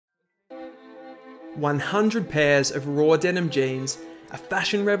100 pairs of raw denim jeans, a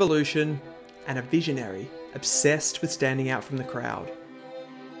fashion revolution, and a visionary obsessed with standing out from the crowd.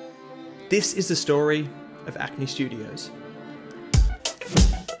 This is the story of Acne Studios.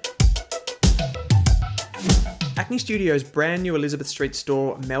 Acne Studios' brand new Elizabeth Street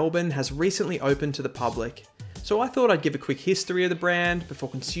store, Melbourne, has recently opened to the public, so I thought I'd give a quick history of the brand before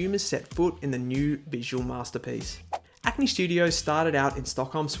consumers set foot in the new visual masterpiece. Acne Studios started out in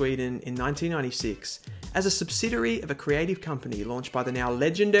Stockholm, Sweden in 1996 as a subsidiary of a creative company launched by the now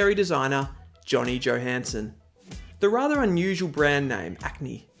legendary designer Johnny Johansson. The rather unusual brand name,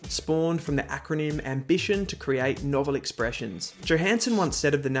 Acne, spawned from the acronym Ambition to Create Novel Expressions. Johansson once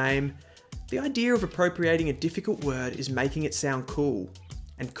said of the name, "The idea of appropriating a difficult word is making it sound cool,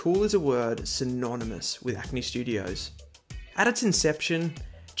 and cool is a word synonymous with Acne Studios." At its inception,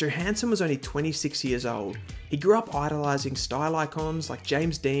 Johansson was only 26 years old. He grew up idolising style icons like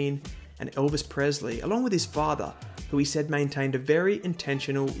James Dean and Elvis Presley, along with his father, who he said maintained a very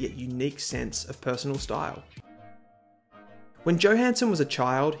intentional yet unique sense of personal style. When Johansson was a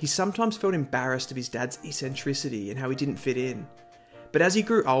child, he sometimes felt embarrassed of his dad's eccentricity and how he didn't fit in. But as he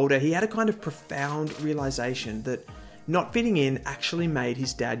grew older, he had a kind of profound realisation that not fitting in actually made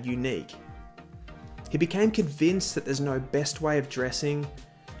his dad unique. He became convinced that there's no best way of dressing,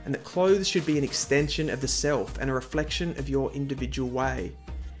 and that clothes should be an extension of the self and a reflection of your individual way.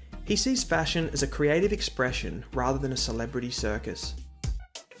 He sees fashion as a creative expression rather than a celebrity circus.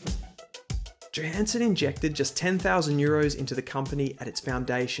 Johansson injected just €10,000 into the company at its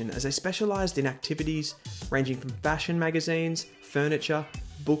foundation as they specialised in activities ranging from fashion magazines, furniture,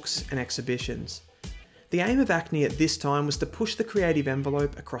 books and exhibitions. The aim of Acne at this time was to push the creative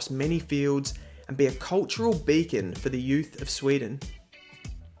envelope across many fields and be a cultural beacon for the youth of Sweden.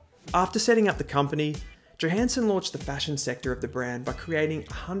 After setting up the company, Johansson launched the fashion sector of the brand by creating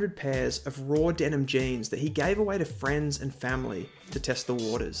 100 pairs of raw denim jeans that he gave away to friends and family to test the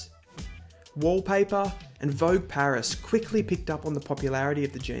waters. Wallpaper and Vogue Paris quickly picked up on the popularity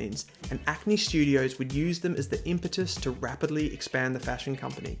of the jeans, and Acne Studios would use them as the impetus to rapidly expand the fashion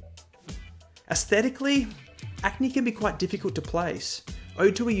company. Aesthetically, Acne can be quite difficult to place,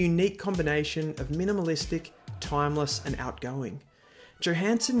 owed to a unique combination of minimalistic, timeless and outgoing.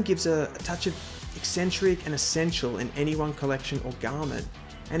 Johansson gives a touch of eccentric and essential in any one collection or garment,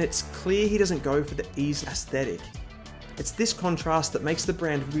 and it's clear he doesn't go for the easy aesthetic. It's this contrast that makes the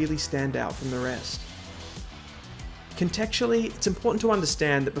brand really stand out from the rest. Contextually, it's important to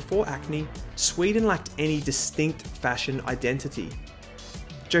understand that before Acne, Sweden lacked any distinct fashion identity.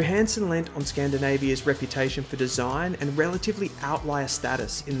 Johansson lent on Scandinavia's reputation for design and relatively outlier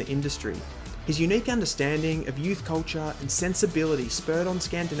status in the industry. His unique understanding of youth culture and sensibility spurred on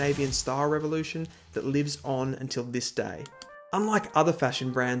Scandinavian style revolution that lives on until this day. Unlike other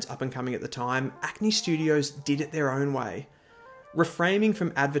fashion brands up and coming at the time, Acne Studios did it their own way, refraining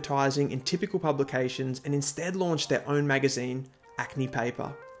from advertising in typical publications and instead launched their own magazine, Acne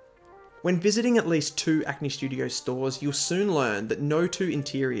Paper. When visiting at least 2 Acne Studios stores, you'll soon learn that no 2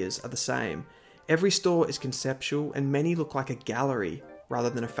 interiors are the same. Every store is conceptual and many look like a gallery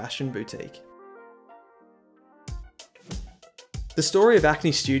rather than a fashion boutique. The story of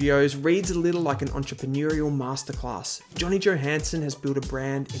Acne Studios reads a little like an entrepreneurial masterclass. Johnny Johansson has built a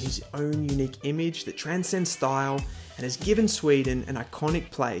brand in his own unique image that transcends style and has given Sweden an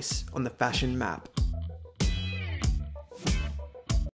iconic place on the fashion map.